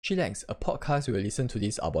Chillax, a podcast where we listen to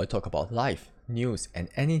this our boy talk about life, news, and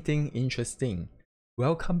anything interesting.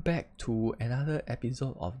 Welcome back to another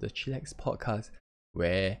episode of the Chillax podcast,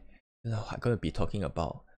 where I'm gonna be talking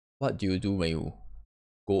about what do you do when you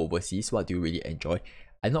go overseas, what do you really enjoy.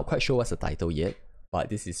 I'm not quite sure what's the title yet, but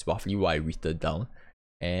this is roughly what I written down.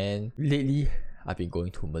 And lately, I've been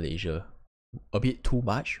going to Malaysia a bit too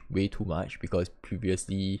much, way too much, because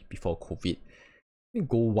previously, before COVID, I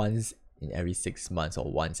go once in every 6 months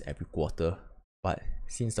or once every quarter. But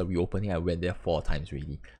since the reopening, I went there 4 times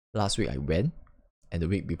really. Last week I went, and the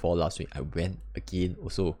week before last week I went again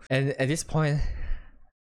also. And at this point,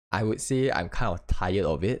 I would say I'm kind of tired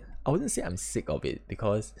of it. I wouldn't say I'm sick of it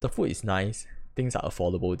because the food is nice, things are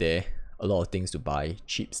affordable there, a lot of things to buy,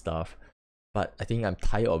 cheap stuff. But I think I'm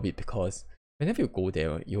tired of it because whenever you go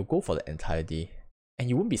there, you'll go for the entire day and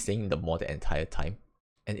you won't be staying in the mall the entire time.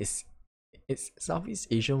 And it's Southeast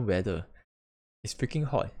Asian weather. It's freaking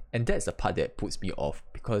hot. And that's the part that puts me off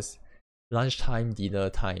because lunchtime, dinner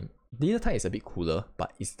time is a bit cooler,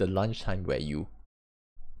 but it's the lunchtime where you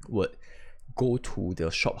would go to the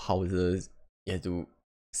shop houses, you have to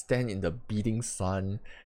stand in the beating sun,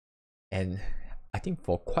 and I think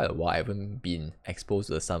for quite a while I haven't been exposed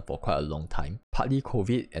to the sun for quite a long time. Partly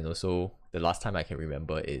COVID, and also the last time I can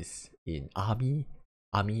remember is in army.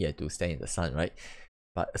 You had to stand in the sun, right?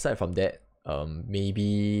 But aside from that,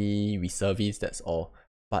 maybe reservists, that's all.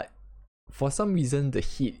 But for some reason, the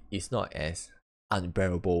heat is not as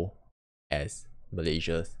unbearable as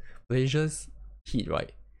Malaysia's. Malaysia's heat,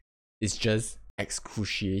 right, is just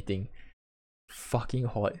excruciating, fucking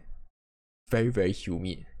hot, very very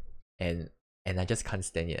humid, and I just can't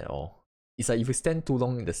stand it at all. It's like if you stand too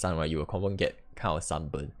long in the sun, right, you will confirm get kind of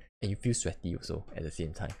sunburn, and you feel sweaty also at the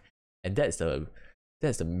same time. And that's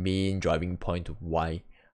the main driving point to why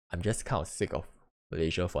I'm just kind of sick of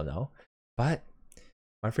Malaysia for now. But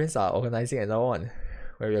my friends are organizing another one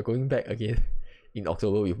where we are going back again in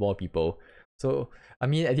October with more people. So I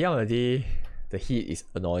mean, at the end of the day, the heat is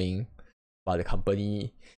annoying, but the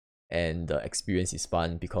company and the experience is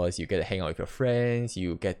fun because you get to hang out with your friends,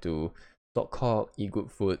 you get to talk cock, eat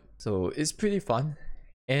good food. So it's pretty fun.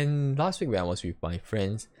 And last week when I was with my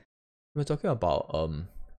friends, we were talking about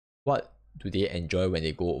what do they enjoy when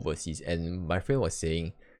they go overseas, and my friend was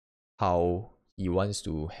saying how he wants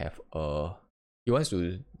to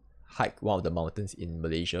hike one of the mountains in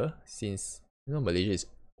Malaysia, since Malaysia is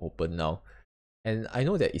open now. And I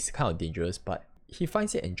know that it's kind of dangerous, but he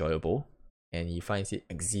finds it enjoyable and he finds it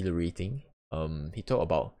exhilarating. He talked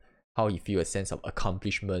about how he feels a sense of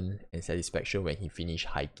accomplishment and satisfaction when he finished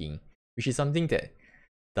hiking, which is something that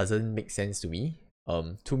doesn't make sense to me.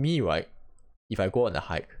 To me, right, if I go on a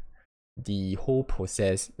hike, the whole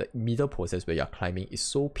process, the middle process where you're climbing, is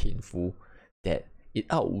so painful that it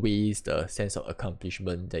outweighs the sense of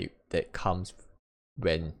accomplishment that comes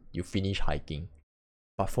when you finish hiking.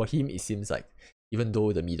 But for him, it seems like even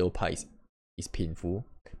though the middle part is painful,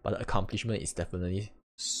 but the accomplishment is definitely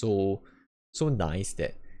so nice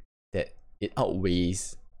that it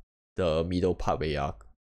outweighs the middle part where you're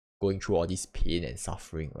going through all this pain and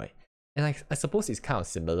suffering, right? And I suppose it's kind of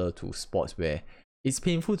similar to sports where it's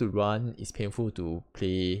painful to run, it's painful to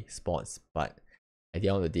play sports, but at the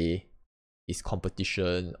end of the day, it's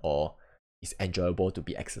competition or it's enjoyable to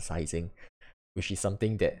be exercising, which is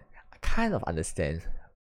something that I kind of understand.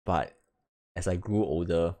 But as I grew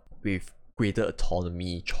older, with greater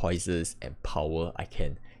autonomy, choices, and power, I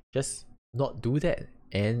can just not do that.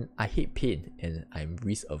 And I hate pain and I'm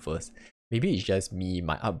risk averse. Maybe it's just me,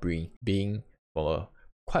 my upbringing, being from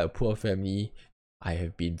quite a poor family. I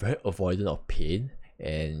have been very avoidant of pain,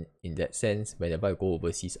 and in that sense, whenever I go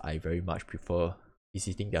overseas, I very much prefer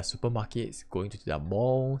visiting their supermarkets, going to their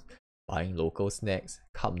malls, buying local snacks,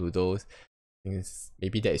 cup noodles.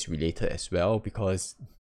 Maybe that is related as well because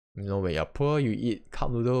when you're poor, you eat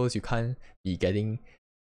cup noodles. You can't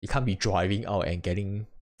be driving out and getting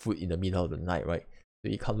food in the middle of the night, right?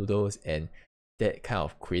 So eat cup noodles, and that kind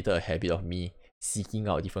of created a habit of me seeking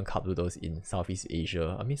out different cup noodles in Southeast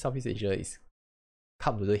Asia. I mean, Southeast Asia is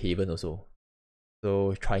cup noodle haven also,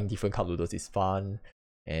 so trying different cup noodles is fun,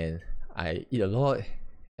 and I eat a lot.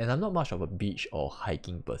 And I'm not much of a beach or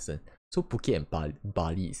hiking person, so Phuket and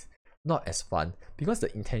Bali is not as fun because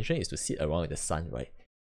the intention is to sit around in the sun, right,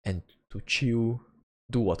 and to chill,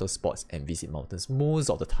 do water sports, and visit mountains. Most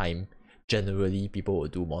of the time, generally, people will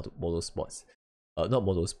do motor sports. Not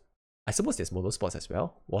motos. I suppose there's motor sports as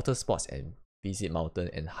well, water sports, and visit mountain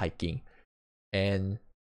and hiking. And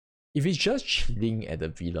if it's just chilling at the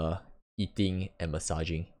villa, eating and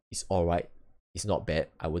massaging, it's alright. It's not bad.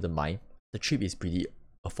 I wouldn't mind. The trip is pretty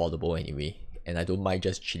affordable anyway, and I don't mind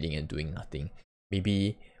just chilling and doing nothing.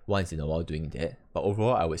 Maybe once in a while doing that. But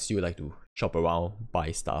overall, I would still like to shop around,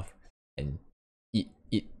 buy stuff, and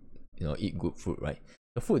eat good food, right?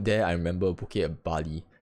 The food there, I remember Phuket and Bali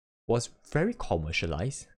was very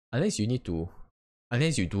commercialized. Unless you do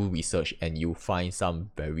research and you find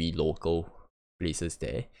some very local places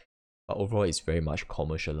there, but overall it's very much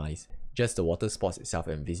commercialized. Just the water sports itself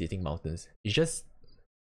and visiting mountains, it's just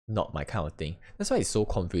not my kind of thing. That's why it's so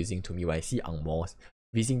confusing to me when I see Ang Mohs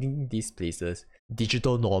visiting these places,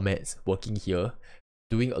 digital nomads working here,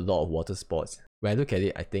 doing a lot of water sports. When I look at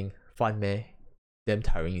it, I think, fun meh? Damn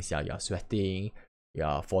tiring, you're sweating,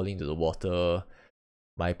 you're falling into the water.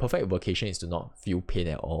 My perfect vacation is to not feel pain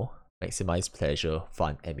at all, maximize pleasure,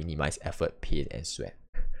 fun, and minimize effort, pain, and sweat.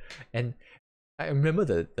 And I remember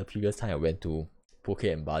the previous time I went to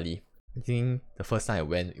Phuket and Bali. I think the first time I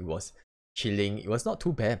went, it was chilling. It was not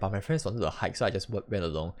too bad, but my friends wanted to hike, so I just went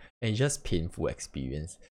along, and it's just painful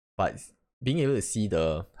experience. But being able to see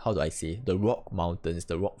the rock mountains,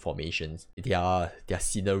 the rock formations, their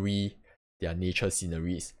scenery, their nature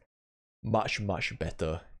sceneries, much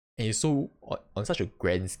better. And it's so on such a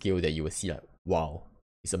grand scale that you will see like, wow,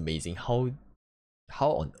 it's amazing. How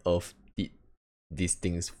on earth did these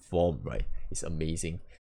things form, right? It's amazing.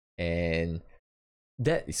 And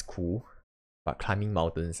that is cool, but climbing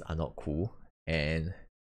mountains are not cool. And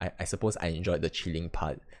I suppose I enjoyed the chilling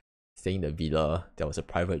part, staying in the villa. There was a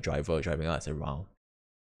private driver driving us around.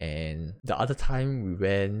 And the other time we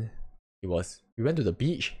went to the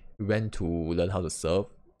beach. We went to learn how to surf,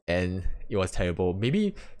 and it was terrible.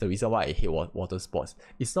 Maybe the reason why I hate water sports,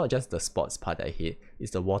 it's not just the sports part that I hate,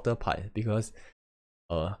 it's the water part, because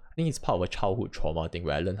I think it's part of a childhood trauma thing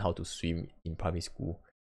where I learned how to swim in primary school,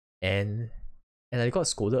 and I got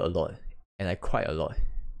scolded a lot, and I cried a lot,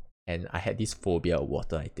 and I had this phobia of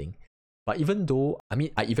water, I think. But even though,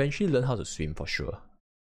 I eventually learned how to swim for sure,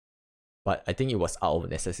 but I think it was out of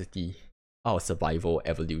necessity, out of survival,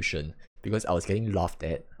 evolution, because I was getting laughed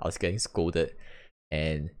at, I was getting scolded,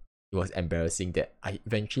 and it was embarrassing that I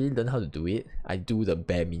eventually learned how to do it. I do the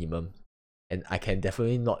bare minimum, and I can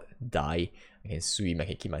definitely not die. I can swim, I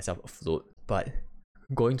can keep myself afloat. But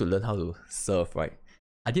going to learn how to surf, right?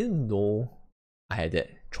 I didn't know I had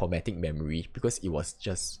that traumatic memory because it was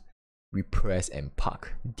just repressed and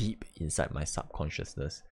parked deep inside my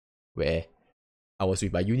subconsciousness, where I was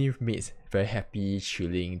with my uni mates, very happy,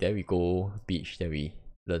 chilling. Then we go beach, then we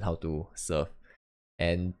learn how to surf.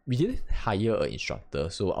 And we didn't hire an instructor,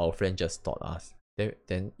 so our friend just taught us.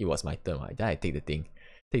 Then it was my turn, right? Then I take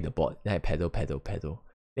the board, then I pedal.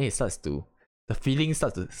 Then the feeling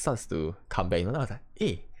starts to come back. I was like,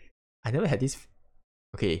 hey, I never had this.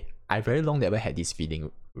 Okay, I very long never had this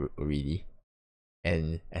feeling already.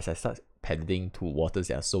 And as I start paddling to waters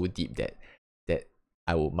that are so deep that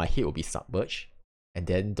my head will be submerged, and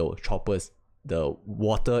then the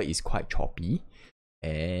water is quite choppy,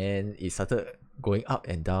 and it started going up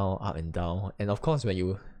and down. And of course, when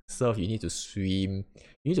you surf, you need to swim,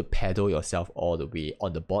 you need to paddle yourself all the way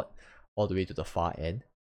on the board, all the way to the far end,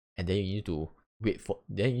 and then you need to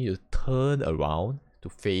then you need to turn around to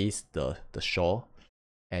face the shore,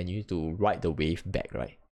 and you need to ride the wave back,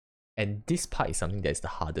 right? And this part is something that's the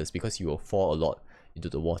hardest because you will fall a lot into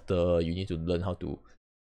the water. You need to learn how to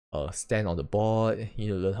stand on the board. You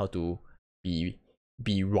need to learn how to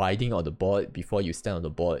be riding on the board before you stand on the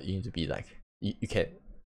board. You need to be like you can.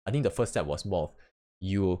 I think the first step was more of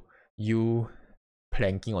you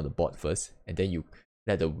planking on the board first, and then you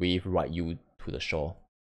let the wave ride you to the shore.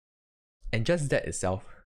 And just that itself,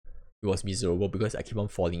 it was miserable because I keep on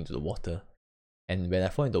falling into the water. And when I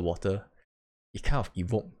fall into the water, it kind of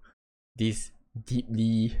evoked this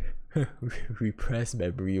deeply repressed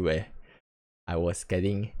memory where I was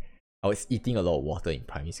eating a lot of water in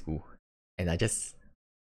primary school, and I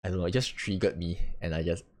don't know, it just triggered me, and I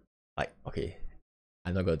just like, okay,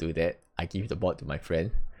 I'm not gonna do that. I give the board to my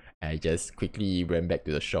friend, and I just quickly ran back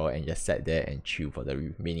to the shore and just sat there and chill for the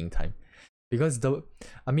remaining time. Because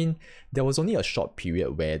there was only a short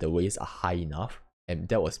period where the waves are high enough, and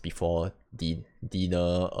that was before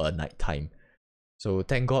dinner or night time. So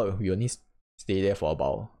thank God we only stay there for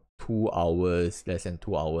about 2 hours, less than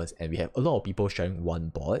 2 hours, and we have a lot of people sharing one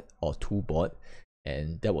board or two board,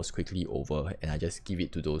 and that was quickly over, and I just give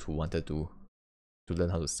it to those who wanted to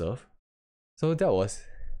learn how to surf. So that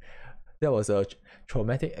was a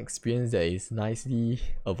traumatic experience that is nicely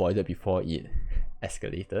avoided before it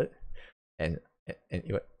escalated, and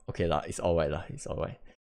okay lah, it's alright.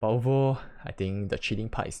 But overall, I think the chilling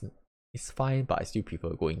part is fine, but I still prefer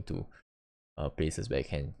going to places where you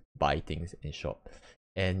can buy things and shop.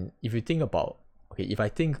 And if you think about, okay, if I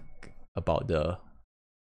think about the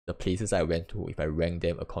places I went to, if I rank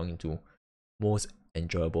them according to most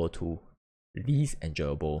enjoyable to least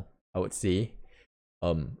enjoyable, I would say.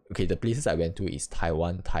 Okay, the places I went to is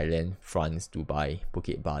Taiwan, Thailand, France, Dubai,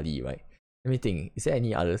 Phuket, Bali, right? Let me think. Is there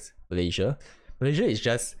any others? Malaysia? Malaysia is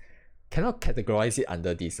just cannot categorize it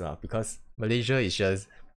under this lah, because Malaysia is just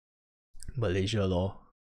Malaysia lor.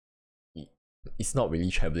 It's not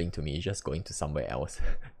really traveling to me, it's just going to somewhere else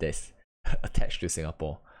that's attached to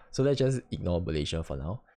Singapore. So let's just ignore Malaysia for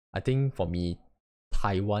now. I think for me,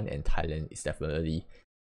 Taiwan and Thailand is definitely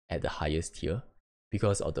at the highest tier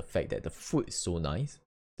because of the fact that the food is so nice.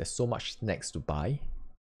 There's so much snacks to buy.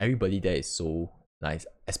 Everybody there is so nice,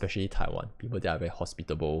 especially Taiwan. People there are very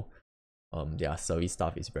hospitable. Their service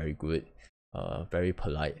staff is very good, very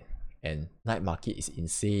polite, and night market is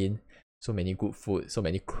insane. So many good food, so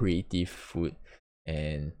many creative food,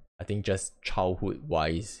 and I think just childhood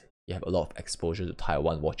wise, you have a lot of exposure to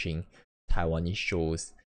Taiwan, watching Taiwanese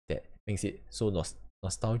shows that makes it so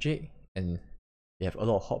nostalgic, and you have a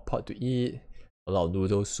lot of hot pot to eat, a lot of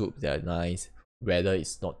noodle soup that are nice. Weather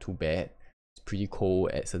is not too bad. It's pretty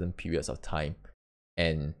cold at certain periods of time,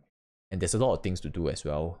 and there's a lot of things to do as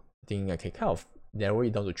well. I think I can kind of narrow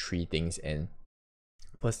it down to 3 things. And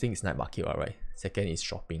first thing is night market, alright. Second is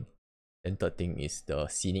shopping. Then third thing is the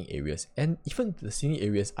scenic areas. And even the scenic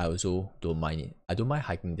areas, I also don't mind it. I don't mind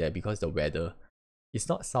hiking there because the weather, it's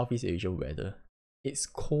not Southeast Asia weather. It's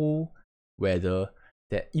cold weather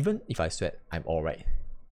that even if I sweat, I'm alright.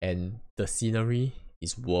 And the scenery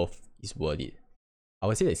is worth it. I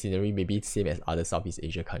would say the scenery may be same as other Southeast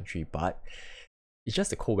Asia country, but it's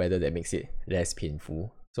just the cold weather that makes it less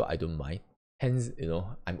painful. So I don't mind. Hence,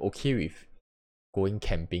 I'm okay with going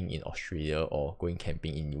camping in Australia or going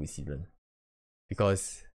camping in New Zealand,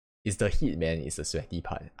 because it's the heat, man. It's the sweaty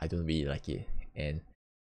part. I don't really like it. And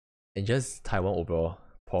just Taiwan overall,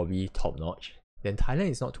 probably top notch. Then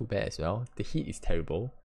Thailand is not too bad as well. The heat is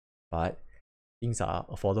terrible, but things are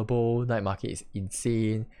affordable. Night market is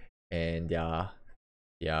insane, and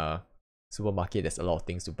their supermarket, there's a lot of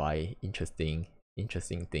things to buy, interesting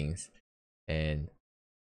things. And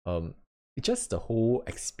it's just the whole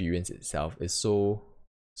experience itself is so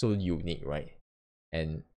unique, right?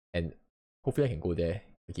 And hopefully I can go there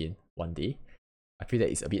again one day. I feel that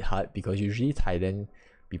it's a bit hard because usually Thailand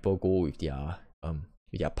people go with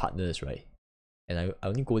their partners, right? And I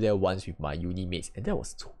only go there once with my uni mates, and that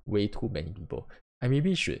was way too many people. I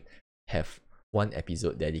maybe should have one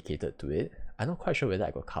episode dedicated to it. I'm not quite sure whether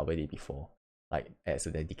I got covered it before, like as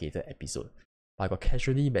a dedicated episode, but I got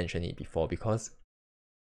casually mentioned it before because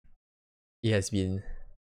it has been,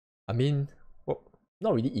 well,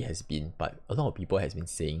 not really it has been, but a lot of people has been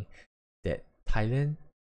saying that Thailand,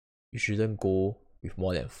 you shouldn't go with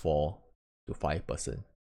more than 4 to 5 person.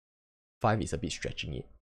 5 is a bit stretching it.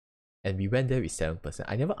 And we went there with 7 person.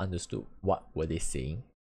 I never understood what were they saying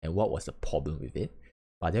and what was the problem with it.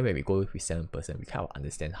 But then when we go with 7 person, we kind of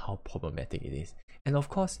understand how problematic it is. And of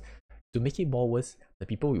course, to make it more worse, the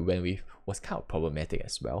people we went with was kind of problematic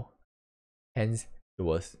as well. Hence, it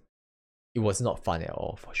was not fun at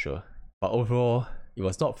all, for sure. But overall, it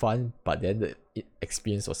was not fun, but then the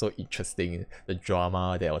experience was so interesting. The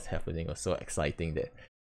drama that was happening was so exciting that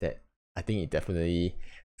I think it definitely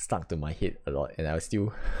stuck to my head a lot, and I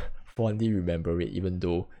still fondly remember it, even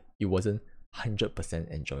though it wasn't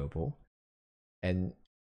 100% enjoyable. And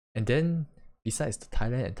then besides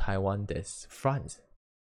Thailand and Taiwan, there's France.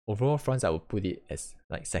 Overall, France, I would put it as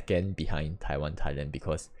like second behind Taiwan, Thailand,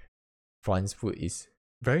 because France food is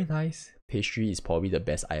very nice. Pastry is probably the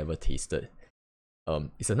best I ever tasted.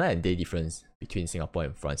 It's a night and day difference between Singapore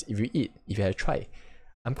and France. If you have tried,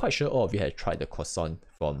 I'm quite sure all of you have tried the croissant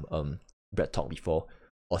from Bread Talk before,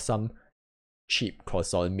 or some cheap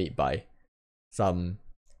croissant made by some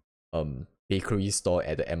bakery store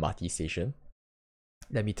at the MRT station.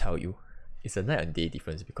 Let me tell you, it's a night and day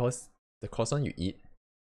difference, because the croissant you eat,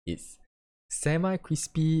 it's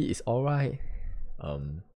semi-crispy, it's alright.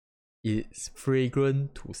 It's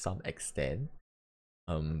fragrant to some extent,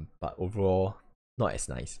 but overall not as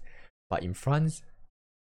nice. But in France,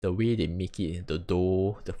 the way they make it, the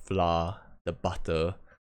dough, the flour, the butter,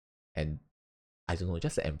 and I don't know,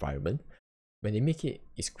 just the environment, when they make it,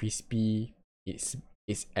 it's crispy, its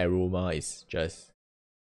aroma is just,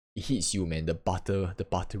 it hits you, man. The butter, the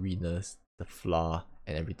butteriness, the flour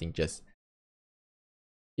and everything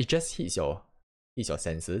it just hits your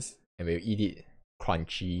senses. And when you eat it,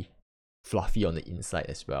 crunchy, fluffy on the inside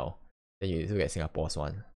as well. Then you look at Singapore's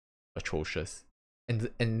one, atrocious.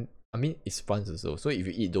 And I mean, it's France also. So if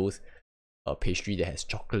you eat those pastry that has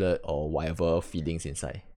chocolate or whatever fillings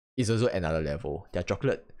inside, it's also another level. Their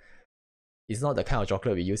chocolate is not the kind of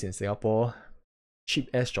chocolate we use in Singapore. Cheap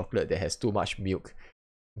ass chocolate that has too much milk,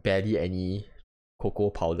 barely any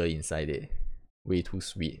cocoa powder inside it. Way too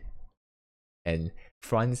sweet. And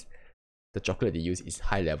France, the chocolate they use is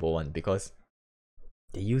high level one because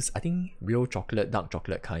they use, I think, real chocolate, dark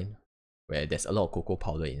chocolate kind, where there's a lot of cocoa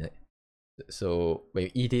powder in it. So when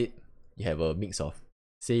you eat it, you have a mix of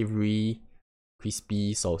savory,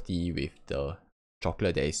 crispy, salty with the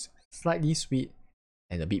chocolate that is slightly sweet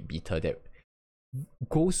and a bit bitter that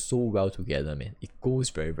goes so well together, man. It goes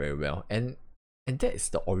very, very well. And that is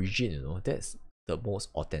the origin, you know. That's the most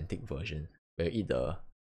authentic version where you eat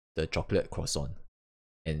the chocolate croissant.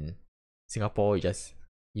 And Singapore, you just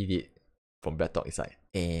eat it from BreadTalk. It's like,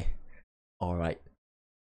 alright.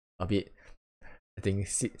 A bit, I think,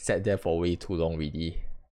 sat there for way too long already.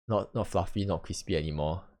 Not fluffy, not crispy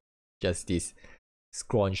anymore. Just this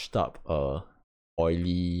scrunched up,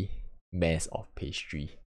 oily mess of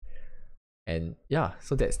pastry. And yeah,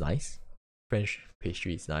 so that's nice. French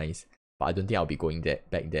pastry is nice, but I don't think I'll be going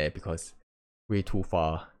back there because way too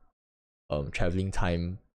far. Traveling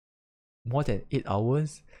time more than 8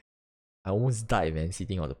 hours. I almost died, man,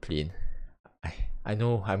 sitting on the plane. I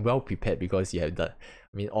know I'm well prepared because you have done.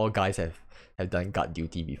 I mean, all guys have done guard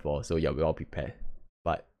duty before, so you're well prepared.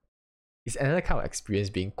 But it's another kind of experience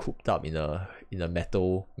being cooped up in a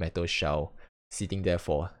metal shell, sitting there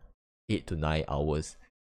for 8 to 9 hours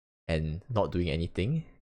and not doing anything.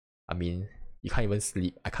 I mean, you can't even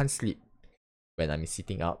sleep. I can't sleep when I'm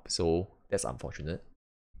sitting up, so that's unfortunate.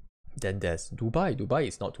 Then there's Dubai. Dubai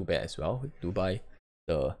is not too bad as well. Dubai,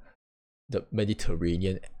 the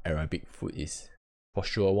Mediterranean Arabic food is for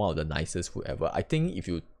sure one of the nicest food ever. I think if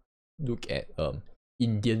you look at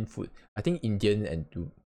Indian food, I think Indian and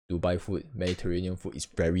Dubai food, Mediterranean food is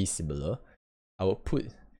very similar. I would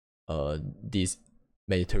put this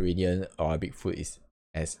Mediterranean Arabic food is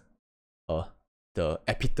as the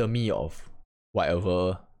epitome of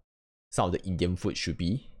whatever some of the Indian food should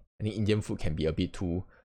be. I think Indian food can be a bit too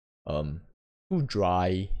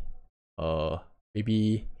dry,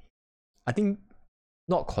 maybe, I think,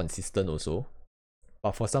 not consistent also.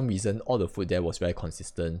 But for some reason, all the food there was very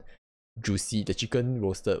consistent, juicy. The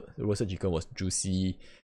roasted chicken was juicy.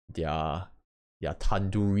 Their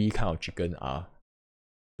tandoori kind of chicken are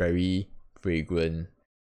very fragrant,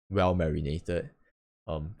 well marinated,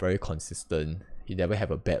 very consistent. You never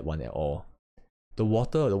have a bad one at all. The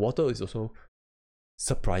water is also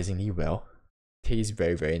surprisingly well. Tastes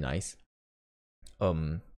very, very nice. I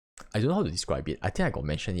don't know how to describe it. I think I got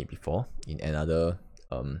mentioned it before in another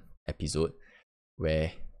episode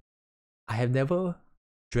where I have never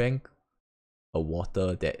drank a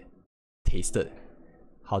water that tasted,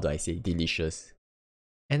 how do I say, delicious.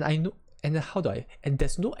 And I know, and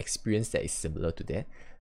there's no experience that is similar to that.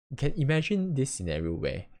 You can imagine this scenario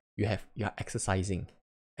where you are exercise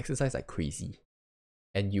like crazy,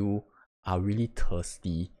 and you are really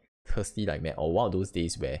thirsty like mad, or one of those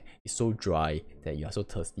days where it's so dry that you are so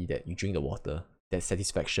thirsty that you drink the water. That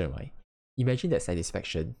satisfaction, right? Imagine that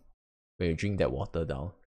satisfaction when you drink that water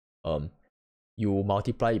down. You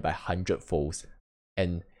multiply it by 100 folds,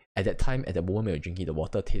 and at that time, at the moment when you're drinking, the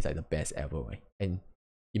water tastes like the best ever, right? And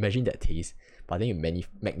imagine that taste, but then you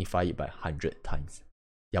magnify it by 100 times.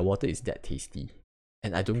 Their water is that tasty,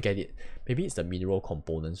 and I don't get it. Maybe it's the mineral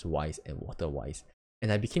components wise and water wise,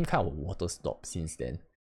 and I became kind of a water snob since then,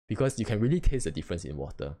 because you can really taste the difference in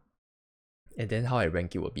water. And then how I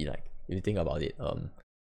rank it would be like, if you think about it,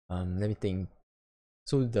 let me think.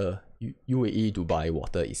 So the UAE Dubai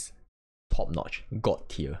water is top notch, god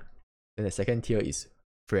tier. Then the second tier is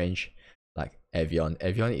French, like Evian.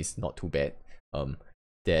 Evian is not too bad.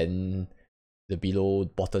 Then the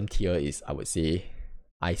bottom tier is, I would say,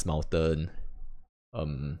 Ice Mountain,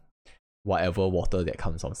 whatever water that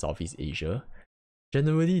comes from Southeast Asia.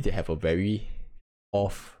 Generally, they have a very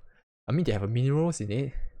they have minerals in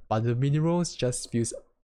it, but the minerals just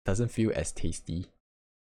doesn't feel as tasty.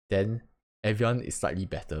 Then Evian is slightly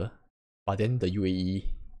better, but then the UAE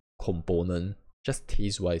component, just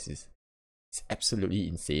taste wise, is absolutely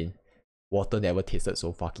insane. Water never tasted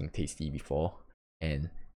so fucking tasty before, and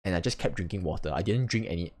I just kept drinking water. I didn't drink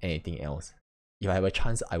anything else. If I have a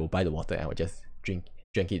chance, I will buy the water and I will just drink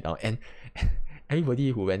it down. And everybody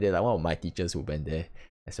who went there, like one of my teachers who went there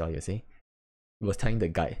as well, you're saying, he was telling the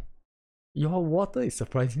guy, your water is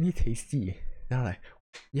surprisingly tasty. And I'm like,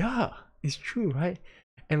 yeah, it's true, right?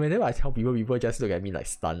 And whenever I tell people just look at me like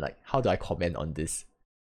stunned, like, how do I comment on this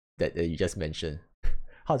that you just mentioned?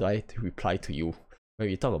 How do I reply to you when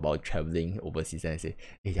we talk about traveling overseas and I say,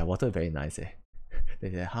 hey, their water very nice, eh? They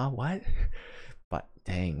say, huh, what? But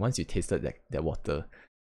dang, once you tasted that water,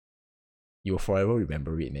 you'll forever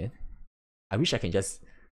remember it, man. I wish I can just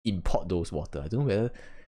import those water. I don't know whether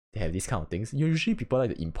they have these kind of things. Usually people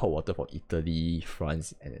like to import water from Italy,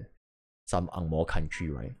 France, and some Angmo country,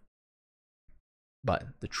 right? But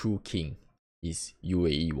the true king is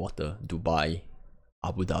UAE water, Dubai,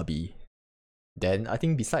 Abu Dhabi. Then I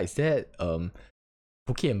think besides that,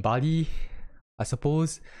 Phuket and Bali, I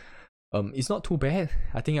suppose, it's not too bad.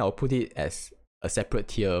 I think I'll put it as a separate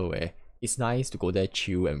tier where it's nice to go there,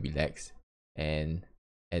 chill and relax, and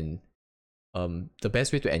the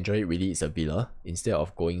best way to enjoy it really is a villa instead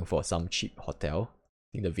of going for some cheap hotel. I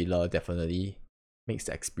think the villa definitely makes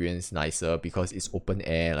the experience nicer because it's open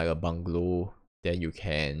air like a bungalow. Then you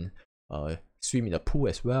can swim in the pool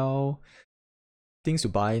as well. Things to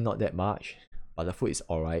buy not that much, but the food is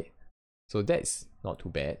alright. So that's not too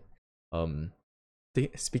bad.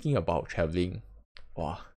 Speaking about traveling,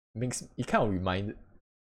 wow, it kind of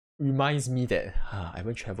reminds me that I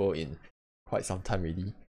haven't traveled in quite some time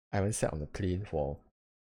really. I haven't sat on a plane for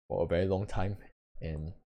a very long time,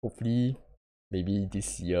 and hopefully maybe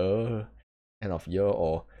this year, end of year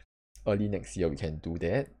or early next year we can do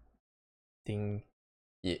that. I think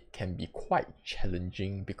it can be quite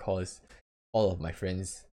challenging because all of my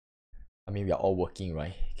friends, I mean we are all working,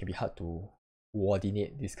 right? It can be hard to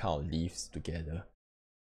coordinate this kind of leaves together.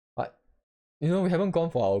 But we haven't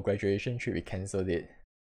gone for our graduation trip, we cancelled it.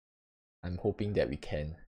 I'm hoping that we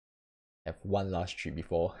can have one last trip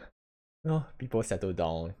before people settle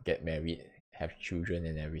down, get married, have children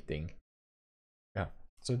and everything. Yeah.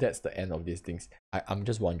 So that's the end of these things. I'm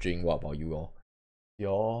just wondering, what about you all?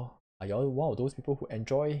 Are y'all one of those people who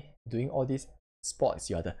enjoy doing all these sports?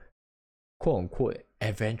 You're the quote unquote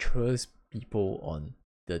adventurous people on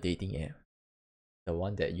the dating app. The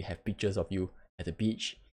one that you have pictures of you at the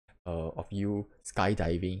beach, of you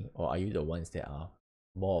skydiving, or are you the ones that are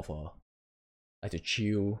more of a like to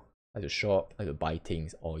chill, like to shop, like to buy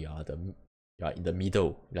things, or you are in the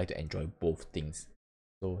middle, you like to enjoy both things?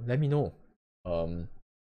 So let me know.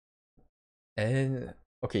 And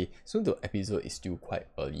okay, so the episode is still quite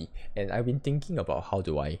early, and I've been thinking about how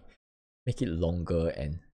do I make it longer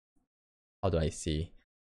and how do I say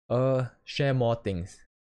share more things,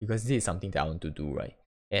 because this is something that I want to do, right?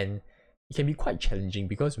 And it can be quite challenging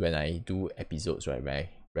because when I do episodes, right, when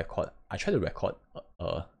I try to record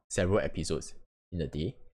several episodes in a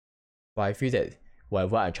day, but I feel that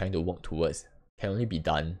whatever I'm trying to work towards can only be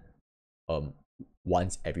done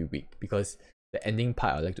once every week, because the ending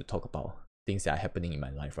part I like to talk about things that are happening in my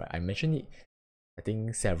life, right? I mentioned it I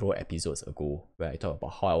think several episodes ago where I talked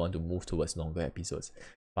about how I want to move towards longer episodes,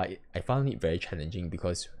 but I found it very challenging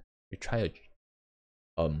because we try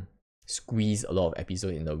to squeeze a lot of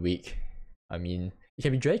episodes in a week. I mean, it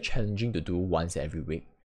can be very challenging to do once every week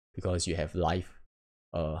because you have life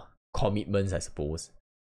commitments, I suppose,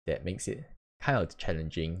 that makes it kind of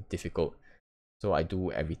challenging, difficult. So I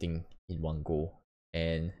do everything in one go,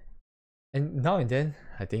 and now and then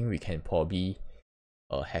I think we can probably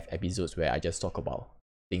have episodes where I just talk about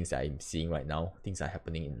things that I'm seeing right now, things that are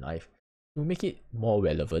happening in life, to make it more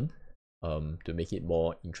relevant, to make it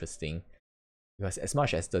more interesting. Because as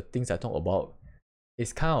much as the things I talk about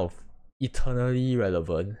is kind of eternally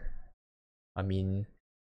relevant, I mean,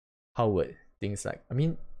 how would things like, I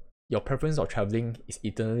mean, your preference of traveling is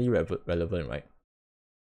eternally relevant, right?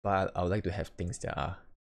 But I would like to have things that are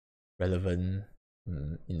relevant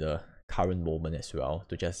in the current moment as well,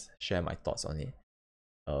 to just share my thoughts on it.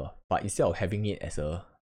 But instead of having it as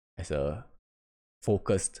a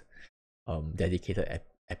focused, dedicated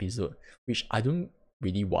episode, which I don't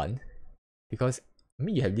really want, because I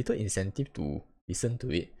mean you have little incentive to listen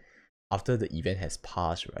to it after the event has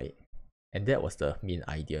passed, right? And that was the main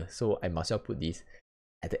idea. So I must well put this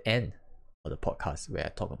at the end of the podcast where I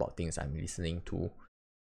talk about things I'm listening to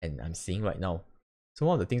and I'm seeing right now. So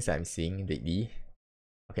one of the things that I'm seeing lately,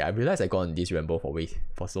 okay, I realized I got on this ramble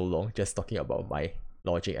for so long, just talking about my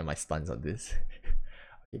logic and my stance on this.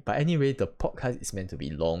 Okay, but anyway, the podcast is meant to be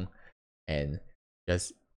long and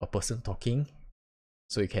just a person talking,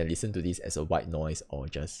 so you can listen to this as a white noise or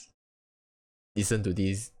just listen to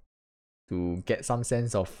this to get some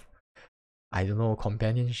sense of, I don't know,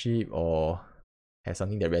 companionship or have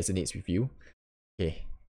something that resonates with you. Okay,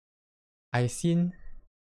 I seen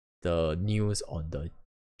the news on the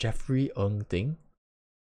Jeffrey Ng thing,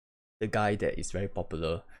 the guy that is very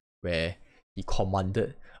popular, where he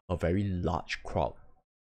commanded a very large crowd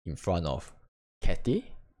in front of Cathay.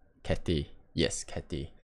 Yes,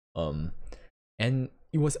 Cathay. And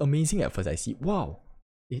it was amazing at first. I see, wow,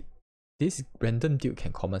 this random dude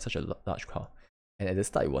can command such a large crowd. And at the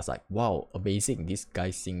start, it was like, wow, amazing. This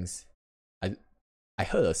guy sings. I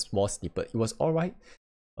heard a small snippet. It was alright.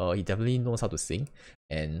 He definitely knows how to sing,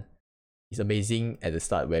 and it's amazing at the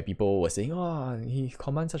start where people were saying, oh, he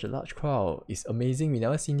commands such a large crowd. It's amazing. We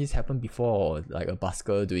never seen this happen before, like a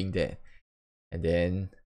busker doing that. And then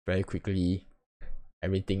very quickly,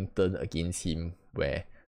 everything turned against him, where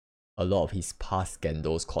a lot of his past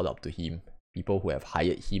scandals caught up to him. People who have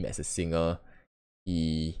hired him as a singer,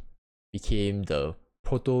 he became the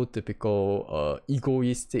prototypical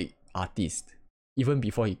egoistic artist. Even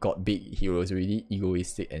before he got big, he was really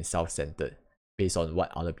egoistic and self-centered based on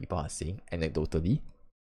what other people are saying anecdotally.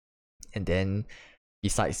 And then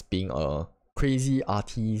besides being a crazy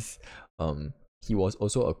artist, he was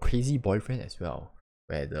also a crazy boyfriend as well,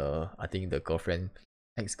 where I think the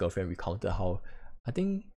ex-girlfriend recounted how I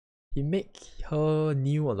think he make her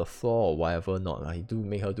kneel on the floor or whatever not. Like, he do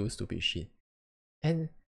make her do stupid shit. And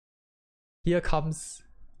here comes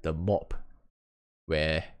the mob,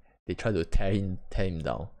 where they try to tear him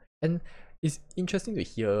down. And it's interesting to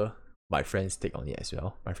hear my friend's take on it as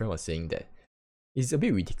well. My friend was saying that it's a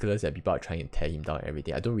bit ridiculous that people are trying to tear him down and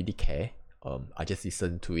everything. I don't really care. I just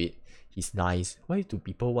listen to it. He's nice. Why do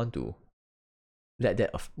people want to let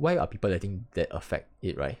that? Why are people letting that affect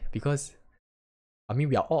it, right? Because I mean,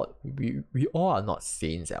 we all are not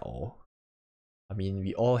saints at all. I mean,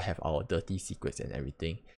 we all have our dirty secrets and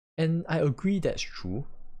everything. And I agree that's true.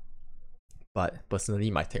 But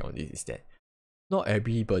personally, my take on this is that not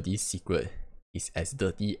everybody's secret is as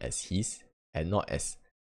dirty as his, and not as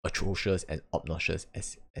atrocious and obnoxious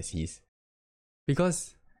as his.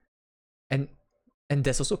 Because and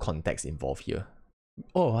there's also context involved here.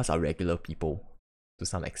 All of us are regular people to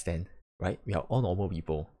some extent, right? We are all normal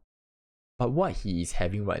people. But what he is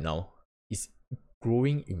having right now is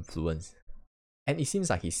growing influence. And it seems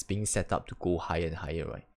like he's being set up to go higher and higher,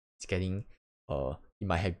 right? It's getting he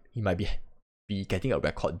might be getting a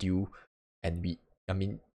record deal, and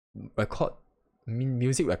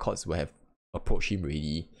music records will have approached him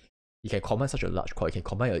already. He can command such a large crowd, he can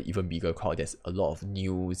command an even bigger crowd. There's a lot of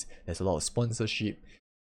news, there's a lot of sponsorship.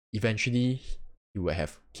 Eventually he will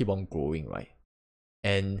have keep on growing, right?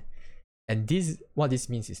 And what this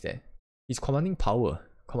means is that he's commanding power,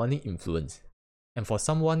 commanding influence. And for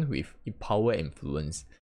someone with power and influence,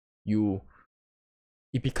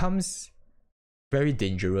 it becomes very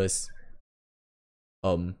dangerous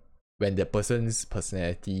when the person's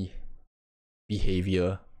personality,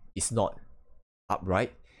 behavior is not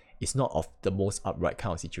upright. It's not of the most upright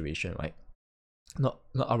kind of situation, right? Not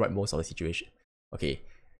upright most of the situation. Okay,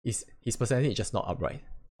 his personality is just not upright,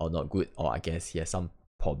 or not good, or I guess he has some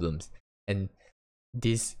problems. And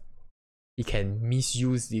he can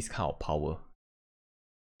misuse this kind of power.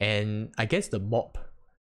 And I guess the mob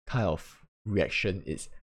kind of reaction is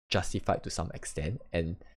justified to some extent,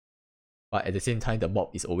 but at the same time, the mob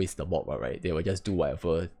is always the mob, right? They will just do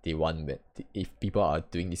whatever they want. If people are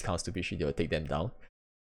doing this kind of stupid shit, they will take them down.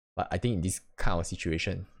 But I think in this kind of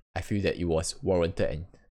situation, I feel that it was warranted and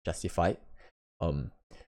justified. And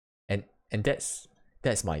that's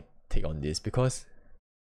my take on this, because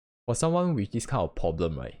for someone with this kind of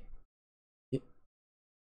problem, right?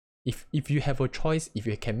 If you have a choice, if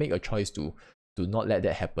you can make a choice to not let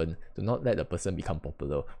that happen, to not let the person become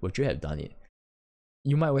popular, would you have done it?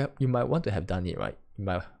 You might want to have done it, right?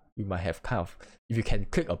 You might have kind of, if you can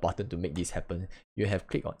click a button to make this happen, you have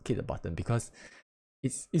click the button, because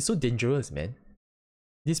it's so dangerous, man.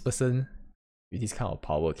 This person with this kind of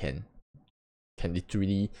power can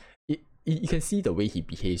literally, you can see the way he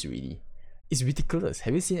behaves really. It's ridiculous.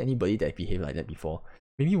 Have you seen anybody that behave like that before?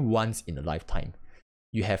 Maybe once in a lifetime.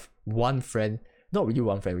 You have one friend, not really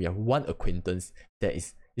one friend, we have one acquaintance that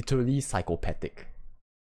is literally psychopathic.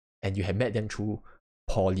 And you have met them through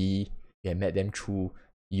poly, you have met them through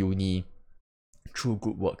uni, through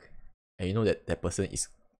group work. And you know that that person is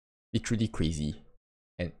literally crazy.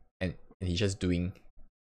 And he's just doing,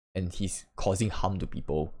 and he's causing harm to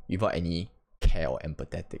people without any care or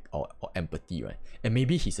empathetic or empathy, right? And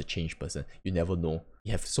maybe he's a changed person. You never know.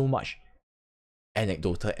 You have so much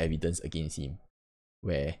anecdotal evidence against him,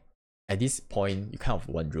 where at this point you kind of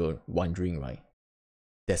wondering, right?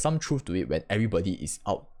 There's some truth to it when everybody is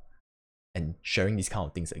out and sharing these kind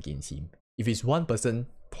of things against him. If it's one person,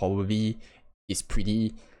 probably it's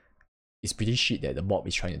pretty shit that the mob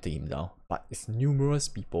is trying to take him down. But it's numerous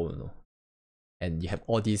people, you know. And you have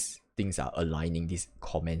all these things are aligning, these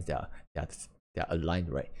comments that are aligned,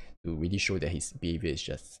 right? To really show that his behavior is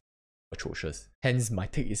just atrocious. Hence my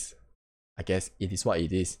take is, I guess it is what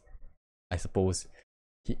it is. I suppose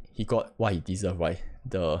he got what he deserved, right?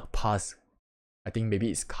 The past, I think maybe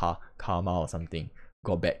it's karma or something,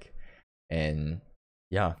 got back. And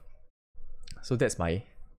yeah. So that's my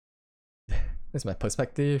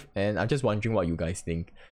perspective, and I'm just wondering what you guys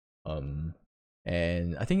think.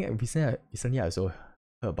 And I think recently I also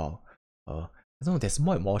heard about I don't know, there's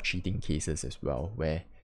more and more cheating cases as well, where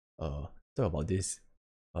talk about this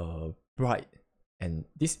bride and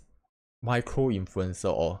this micro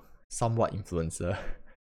influencer or somewhat influencer.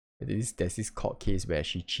 There's this court case where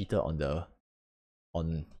she cheated on her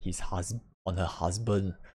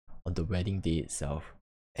husband on the wedding day itself.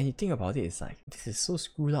 And you think about it, it's like, this is so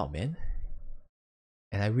screwed up, man.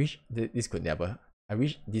 And I wish this would never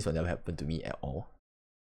happen to me at all,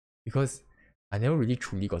 because I never really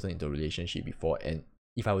truly gotten into a relationship before. And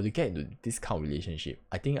if I were to get into this kind of relationship,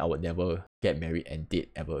 I think I would never get married and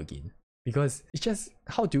date ever again. Because it's just,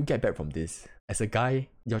 how do you get back from this? As a guy,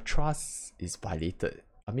 your trust is violated.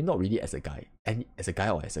 I mean, not really as a guy, and as a guy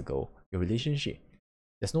or as a girl, your relationship,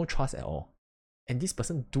 there's no trust at all. And this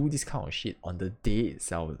person do this kind of shit on the day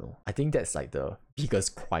itself, you know. I think that's like the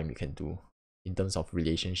biggest crime you can do in terms of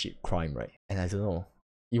relationship crime, right? And I don't know,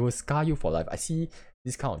 it will scar you for life. I see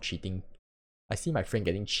this kind of cheating. I see my friend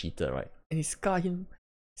getting cheated, right? And it scarred him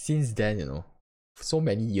since then, you know. For so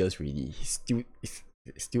many years really. He's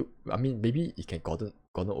still, I mean, maybe you can gotten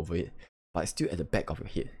over it, but it's still at the back of your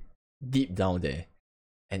head, deep down there.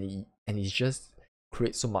 And it just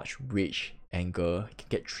creates so much rage, anger, can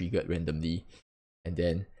get triggered randomly, and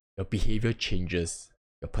then your behavior changes,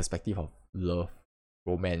 your perspective of love,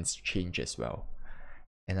 romance change as well.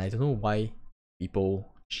 And I don't know why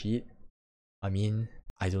people cheat. I mean,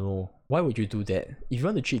 I don't know, why would you do that? If you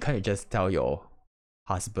want to cheat, can't you just tell your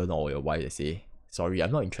husband or your wife to say, sorry,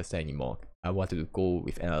 I'm not interested anymore, I want to go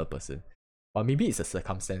with another person? Or maybe it's the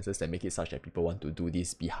circumstances that make it such that people want to do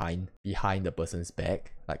this behind the person's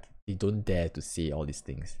back. Like, they don't dare to say all these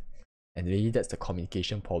things. And maybe that's the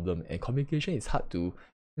communication problem. And communication is hard to,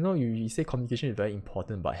 you know, you say communication is very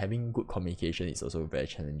important, but having good communication is also very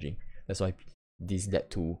challenging. That's why this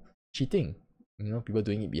led to cheating. You know, people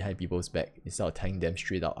doing it behind people's back instead of telling them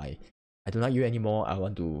straight out, I don't like you anymore, I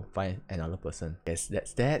want to find another person. Yes,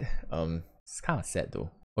 that's that. It's kind of sad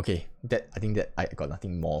though. Okay, I think that I got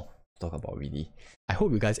nothing more to talk about really. I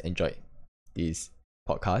hope you guys enjoyed this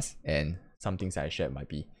podcast, and some things I shared might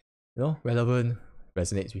be, you know, relevant,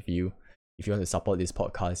 resonates with you. If you want to support this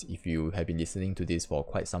podcast, if you have been listening to this for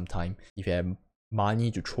quite some time, if you have money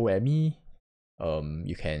to throw at me,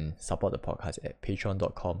 you can support the podcast at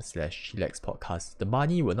patreon.com/chillaxpodcast. The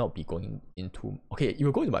money will not be going into, okay, it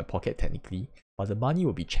will go into my pocket technically, but the money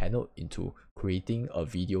will be channeled into creating a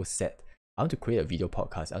video set. I want to create a video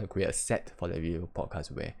podcast. I want to create a set for the video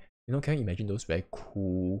podcast where, you know, can you imagine those very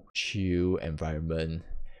cool, chill environment?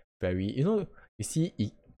 Very, you know, you see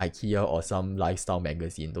IKEA or some lifestyle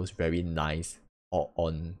magazine, those very nice, or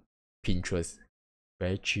on Pinterest,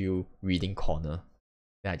 very chill reading corner.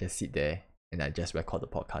 Then I just sit there and I just record the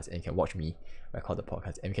podcast, and you can watch me record the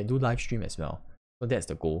podcast, and we can do live stream as well. So that's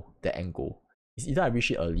the goal, the end goal. It's either I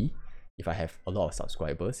reach it early if I have a lot of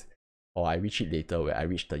subscribers, or I reach it later where I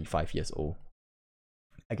reach 35 years old.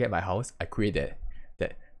 I get my house, I create that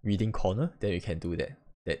reading corner, then we can do that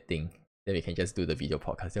thing. Then we can just do the video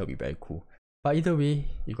podcast. That will be very cool. But either way,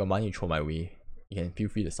 you got money to throw my way, you can feel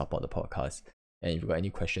free to support the podcast. And if you got any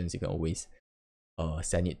questions, you can always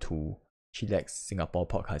send it to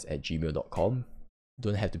chillaxsingaporepodcast@gmail.com.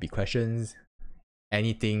 Don't have to be questions.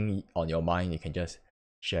 Anything on your mind, you can just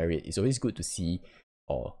share it. It's always good to see,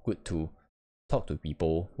 or good to talk to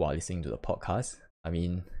people who are listening to the podcast. I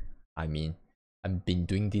mean, I've been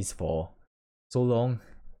doing this for so long,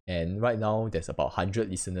 and right now there's about 100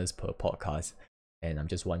 listeners per podcast, and I'm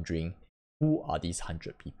just wondering, who are these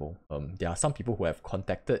 100 people? There are some people who have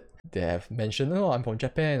contacted, they have mentioned, oh, I'm from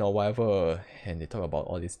Japan or whatever, and they talk about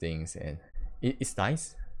all these things, and it's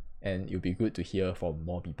nice, and it'll be good to hear from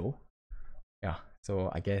more people. Yeah, so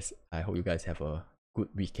I guess I hope you guys have a good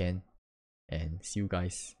weekend, and see you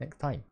guys next time.